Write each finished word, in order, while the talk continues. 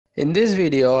In this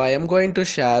video, I am going to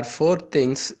share 4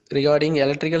 things regarding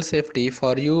electrical safety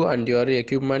for you and your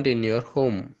equipment in your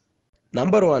home.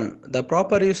 Number 1. The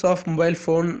proper use of mobile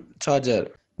phone charger.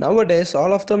 Nowadays,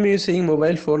 all of them using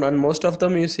mobile phone and most of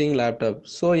them using laptop.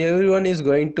 So everyone is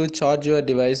going to charge your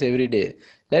device every day.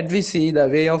 Let me see the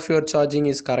way of your charging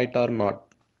is correct or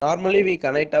not. Normally we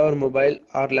connect our mobile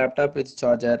or laptop with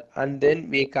charger and then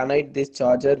we connect this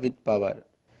charger with power.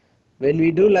 When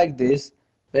we do like this,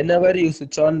 whenever you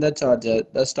switch on the charger,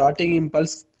 the starting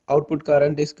impulse output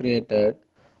current is created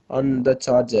on the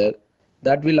charger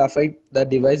that will affect the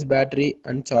device battery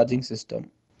and charging system.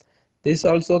 This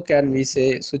also can be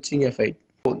say switching effect.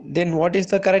 Then what is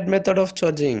the correct method of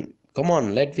charging? Come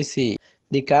on, let me see.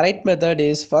 The correct method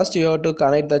is first you have to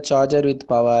connect the charger with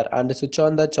power and switch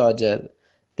on the charger.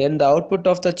 Then the output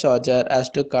of the charger has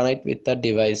to connect with the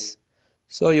device.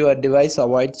 So your device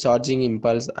avoids charging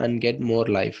impulse and get more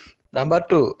life. Number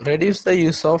 2. Reduce the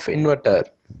use of inverter.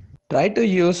 Try to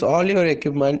use all your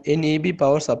equipment in EB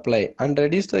power supply and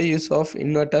reduce the use of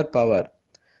inverter power.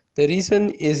 The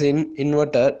reason is in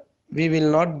inverter, we will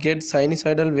not get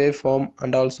sinusoidal waveform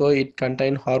and also it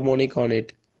contain harmonic on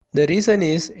it. The reason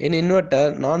is in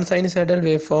inverter, non-sinusoidal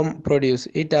waveform produce,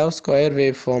 it have square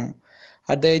waveform.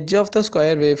 At the edge of the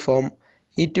square waveform,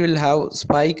 it will have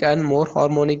spike and more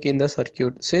harmonic in the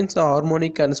circuit. Since the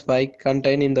harmonic and spike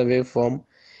contain in the waveform,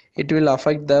 it will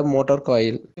affect the motor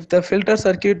coil. If the filter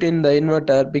circuit in the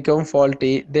inverter become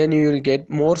faulty, then you will get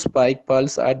more spike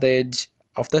pulse at the edge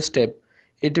of the step.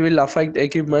 It will affect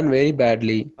equipment very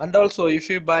badly. And also if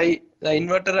you buy the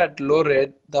inverter at low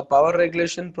rate, the power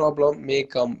regulation problem may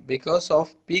come because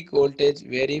of peak voltage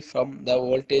vary from the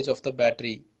voltage of the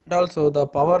battery. And also the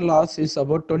power loss is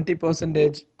about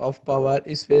 20% of power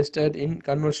is wasted in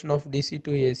conversion of DC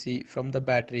to AC from the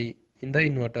battery in the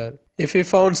inverter. If you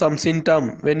found some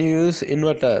symptom when you use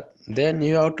inverter, then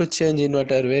you have to change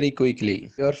inverter very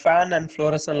quickly. Your fan and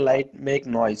fluorescent light make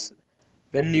noise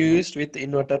when you used with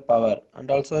inverter power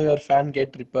and also your fan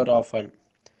get repair often.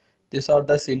 These are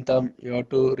the symptoms you have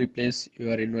to replace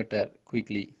your inverter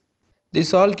quickly.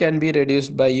 This all can be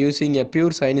reduced by using a pure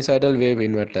sinusoidal wave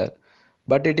inverter,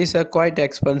 but it is a quite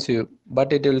expensive,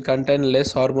 but it will contain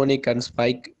less harmonic and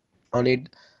spike on it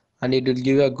and it will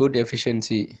give a good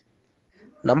efficiency.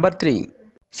 Number 3.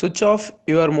 Switch off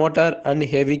your motor and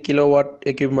heavy kilowatt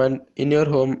equipment in your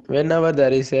home whenever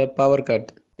there is a power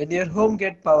cut. When your home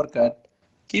get power cut,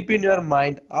 keep in your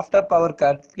mind after power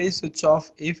cut please switch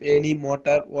off if any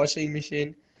motor, washing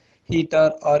machine,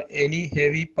 heater or any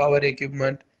heavy power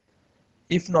equipment.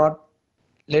 If not,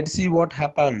 let's see what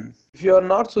happens. If you are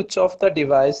not switch off the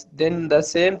device, then the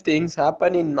same things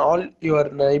happen in all your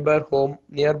neighbor home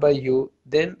nearby you.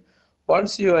 Then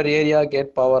once your area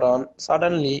get power on,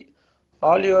 suddenly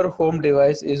all your home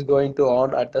device is going to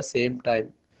on at the same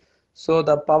time. So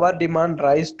the power demand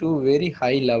rise to very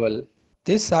high level.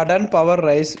 This sudden power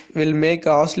rise will make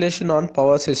oscillation on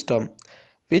power system,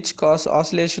 which cause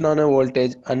oscillation on a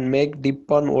voltage and make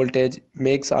dip on voltage,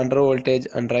 makes under voltage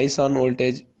and rise on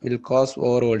voltage will cause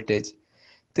over voltage.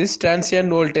 This transient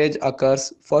voltage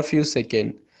occurs for few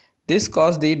seconds. This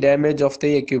cause the damage of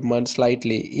the equipment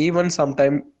slightly, even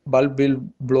sometime bulb will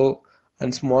blow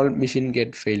and small machine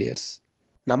get failures.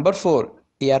 Number 4.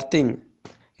 Earthing.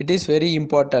 It is very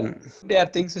important. The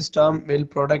earthing system will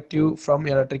protect you from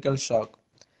electrical shock.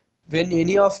 When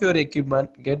any of your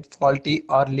equipment get faulty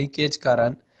or leakage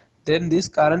current, then this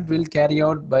current will carry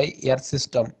out by earth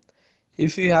system.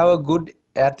 If you have a good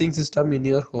earthing system in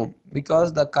your home,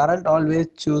 because the current always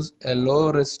choose a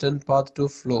low resistance path to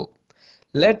flow.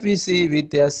 Let me see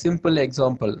with a simple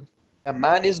example. A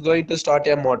man is going to start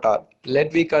a motor.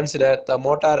 Let me consider the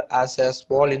motor as a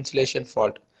small insulation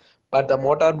fault, but the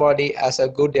motor body has a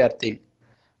good earthing.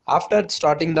 After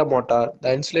starting the motor,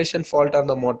 the insulation fault on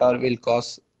the motor will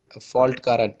cause a fault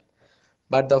current,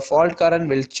 but the fault current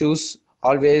will choose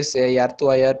always a earth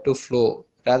wire to flow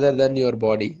rather than your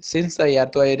body, since the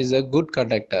earth wire is a good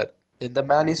conductor. Then the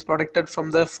man is protected from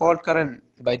the fault current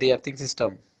by the earthing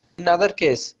system. In other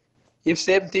case, if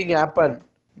same thing happen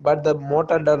but the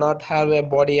motor does not have a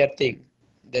body earthing,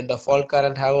 then the fault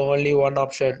current have only one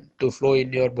option to flow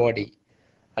in your body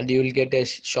and you will get a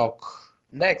shock.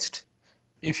 Next,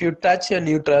 if you touch a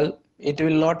neutral, it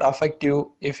will not affect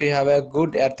you if you have a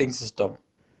good earthing system.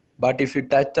 But if you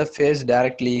touch the face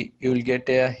directly, you will get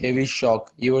a heavy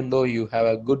shock even though you have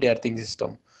a good earthing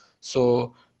system.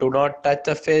 So do not touch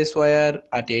the face wire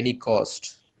at any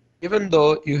cost. Even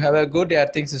though you have a good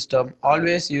earthing system,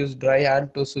 always use dry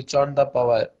hand to switch on the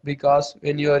power because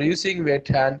when you are using wet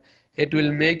hand, it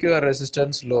will make your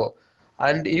resistance low.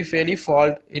 And if any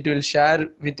fault, it will share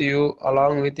with you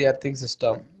along with the earthing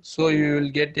system. so you will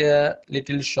get a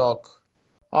little shock.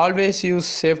 Always use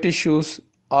safety shoes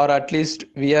or at least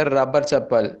wear rubber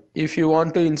chappal if you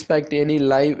want to inspect any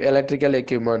live electrical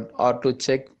equipment or to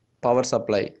check power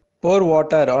supply. Pour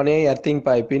water on a earthing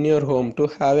pipe in your home to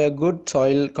have a good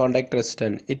soil contact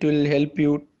resistance. It will help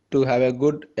you to have a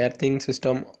good earthing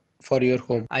system for your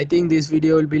home. I think this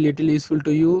video will be little useful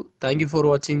to you. Thank you for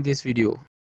watching this video.